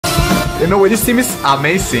You know, this team is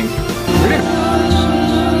amazing. Really.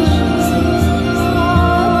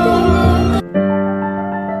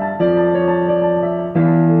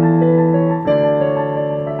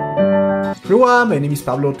 Everyone, my name is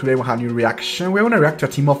Pablo. Today we have a new reaction. We're gonna react to a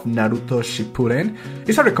team of Naruto Shippuden.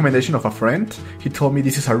 It's a recommendation of a friend. He told me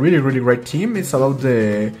this is a really great team. It's about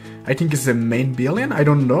the, I think it's the main villain, I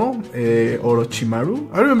don't know,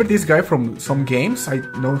 Orochimaru. I remember this guy from some games. I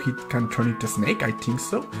know he can turn into a snake, I think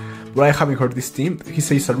so. But I haven't heard this team. He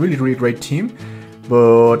says it's a really great team.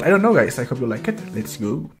 But I don't know, guys. I hope you like it. Let's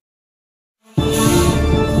go.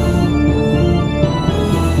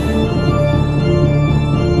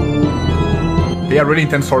 They are really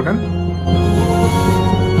intense organ.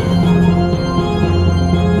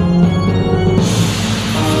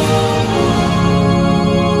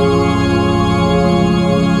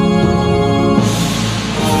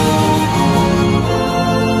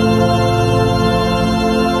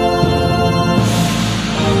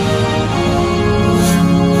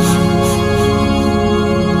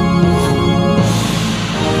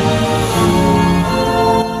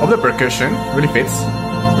 Of the percussion really fits.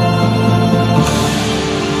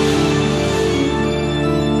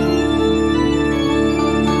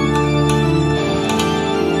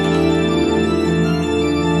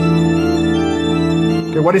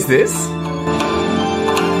 Okay, what is this?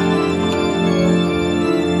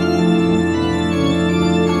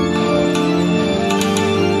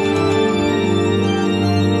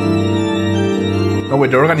 No,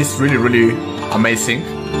 wait, the organ is really amazing.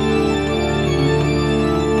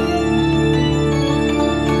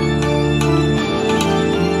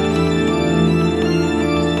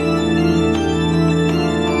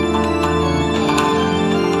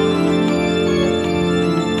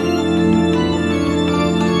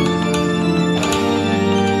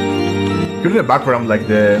 Hear in the background like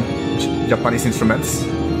the Japanese instruments.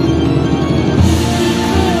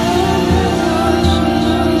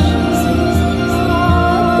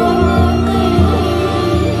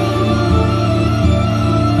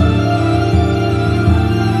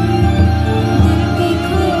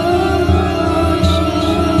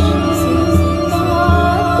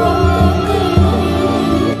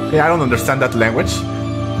 Yeah, I don't understand that language,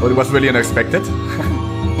 but it was really unexpected.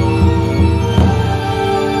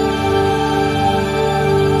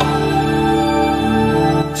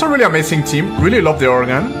 It's a really amazing team. Really love the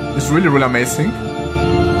organ. It's really amazing.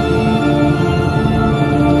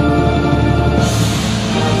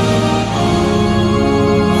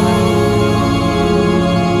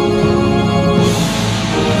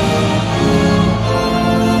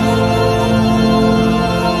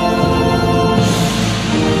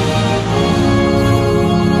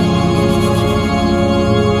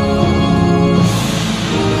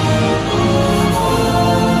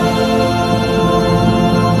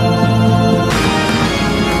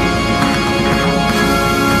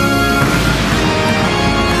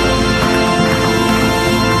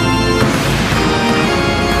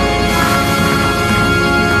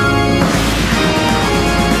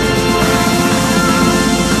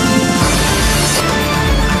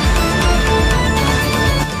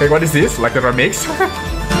 Hey, what is this? Like the remix?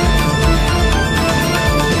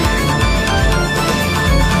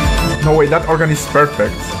 No way, that organ is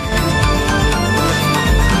perfect.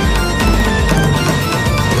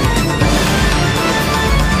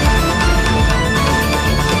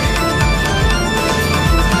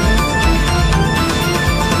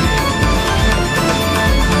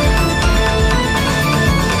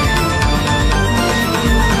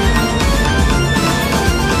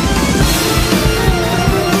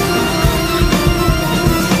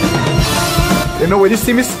 You know, this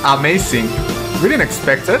team is amazing. Really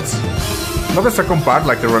unexpected. Not the second part,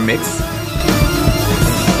 like the remix.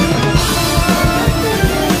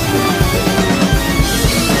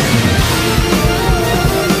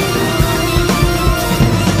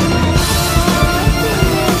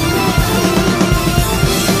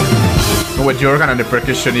 With the organ and the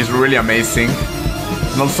percussion is really amazing.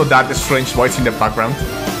 And also that strange voice in the background.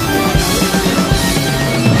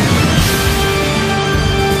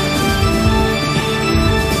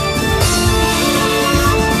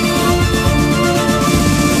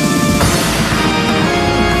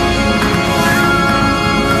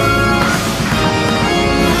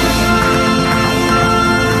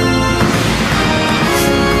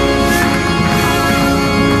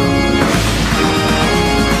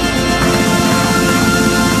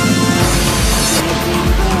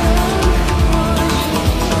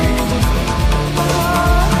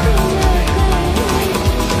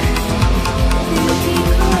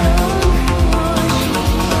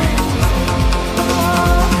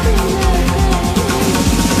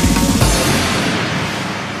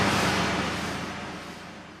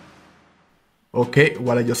 okay,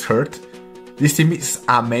 what I just heard. This team is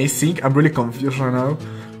amazing. I'm really confused right now.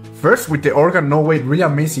 First, with the organ, no way, really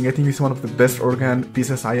amazing. I think it's one of the best organ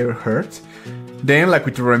pieces I ever heard. Then, like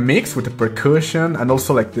with the remix, with the percussion, and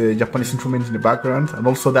also like the Japanese instruments in the background, and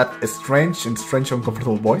also that strange,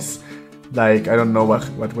 uncomfortable voice. Like, I don't know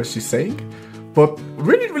what was she saying. But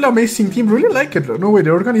really, really amazing team. Really like it. No way,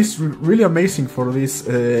 the organ is really amazing for this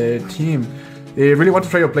team. I really want to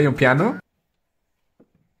try to play on piano.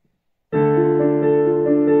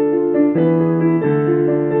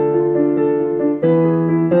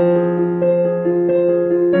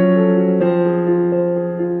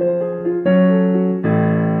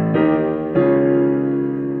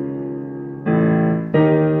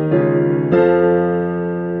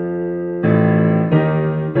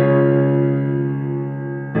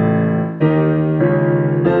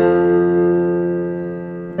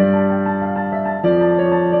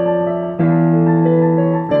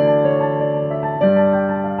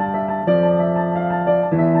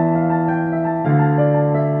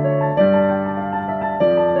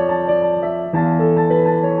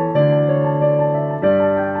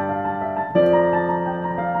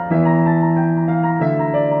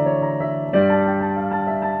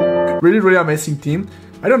 Really amazing team.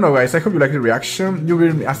 I don't know, guys, I hope you like the reaction. You've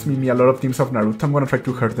been asking me a lot of themes of Naruto. I'm gonna try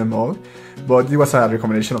to hear them all, but it was a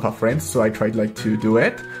recommendation of a friend, so I tried like to do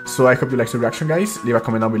it. So I hope you like the reaction, guys. Leave a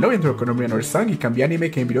comment down below and recommend another song. It can be anime,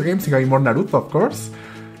 it can be video games, it can be more Naruto, of course.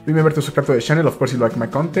 Remember to subscribe to the channel, of course, if you like my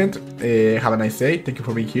content. Have a nice day. Thank you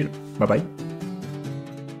for being here. Bye bye.